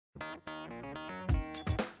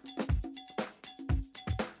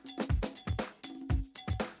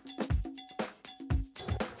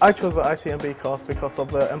I chose the ITMB course because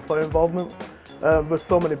of the employer involvement. There's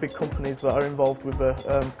so many big companies that are involved with the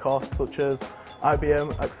course, such as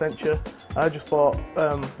IBM, Accenture. I just thought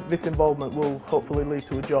this involvement will hopefully lead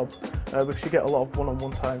to a job because you get a lot of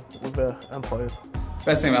one-on-one time with the employers.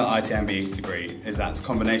 Best thing about the ITMB degree is that it's a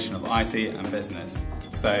combination of IT and business.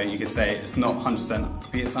 So you could say it's not 100%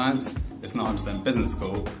 computer science, it's not 100% business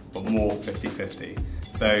school, but more 50-50.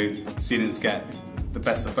 So students get the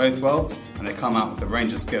best of both worlds and they come out with a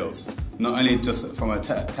range of skills, not only just from a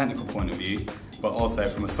technical point of view, but also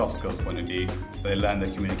from a soft skills point of view, so they learn their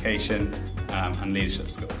communication and leadership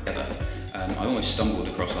skills. I almost stumbled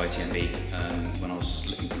across ITMB when I was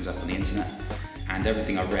looking things up on the internet, and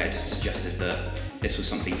everything I read suggested that this was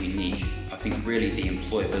something unique. I think really the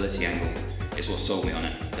employability angle is what sold me on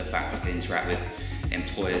it, the fact I could interact with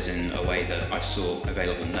employers in a way that I saw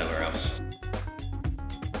available nowhere else.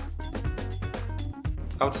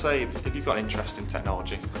 I would say if you've got an interest in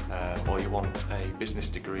technology or you want a business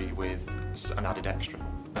degree with an added extra,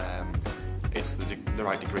 it's the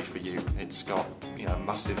right degree for you. It's got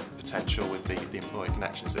massive potential with the employer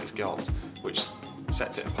connections that it's got, which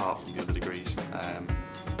sets it apart from the other degrees, and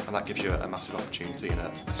that gives you a massive opportunity and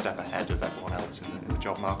a step ahead of everyone else in the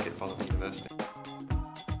job market following university.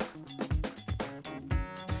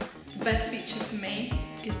 The best feature for me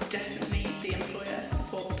is definitely the employer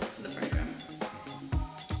support for the programme.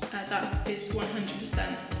 That is 100%,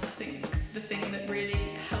 I think, the thing that really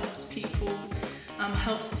helps people,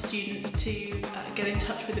 helps the students to get in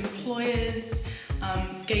touch with employers,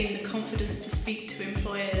 gain the confidence to speak to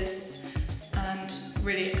employers and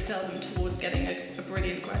really excel them towards getting a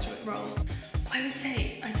brilliant graduate role. I'd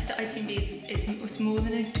say that ITMB it's more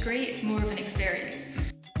than a degree, it's more of an experience.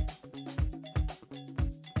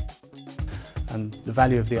 And the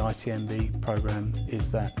value of the ITMB programme is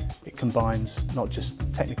that it combines not just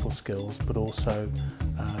technical skills but also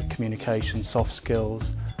communication, soft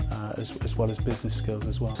skills, as well as business skills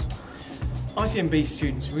as well. ITMB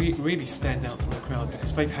students really stand out from the crowd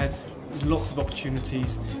because they've had lots of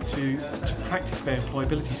opportunities to practice their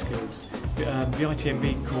employability skills. The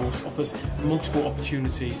ITMB course offers multiple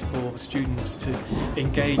opportunities for the students to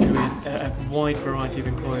engage with a wide variety of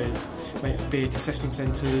employers, be it assessment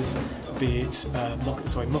centres, be it mock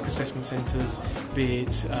assessment centres, be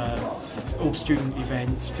it all student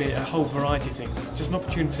events, be it a whole variety of things. It's just an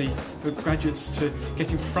opportunity for graduates to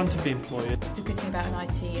get in front of the employer. The good thing about an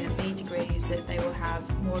ITMB degree is that they will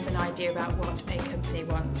have more of an idea about what a company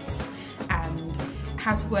wants and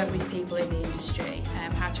how to work with people in the industry,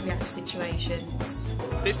 how to react to situations.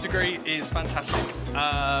 This degree is fantastic.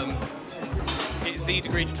 It's the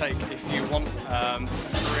degree to take if you want a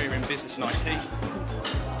career in business and IT.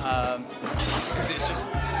 Because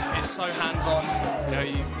it's so hands-on,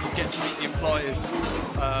 you get to meet the employers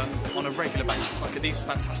on a regular basis, like at these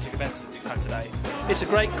fantastic events that we've had today. It's a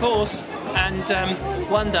great course, and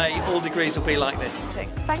one day all degrees will be like this.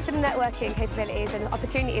 Thanks to the networking capabilities and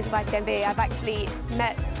opportunities of ITMB, I've actually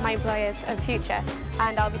met my employers of the future,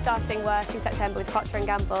 and I'll be starting work in September with Procter &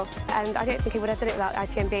 Gamble, and I don't think I would have done it without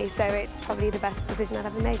ITMB, so it's probably the best decision I've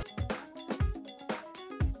ever made.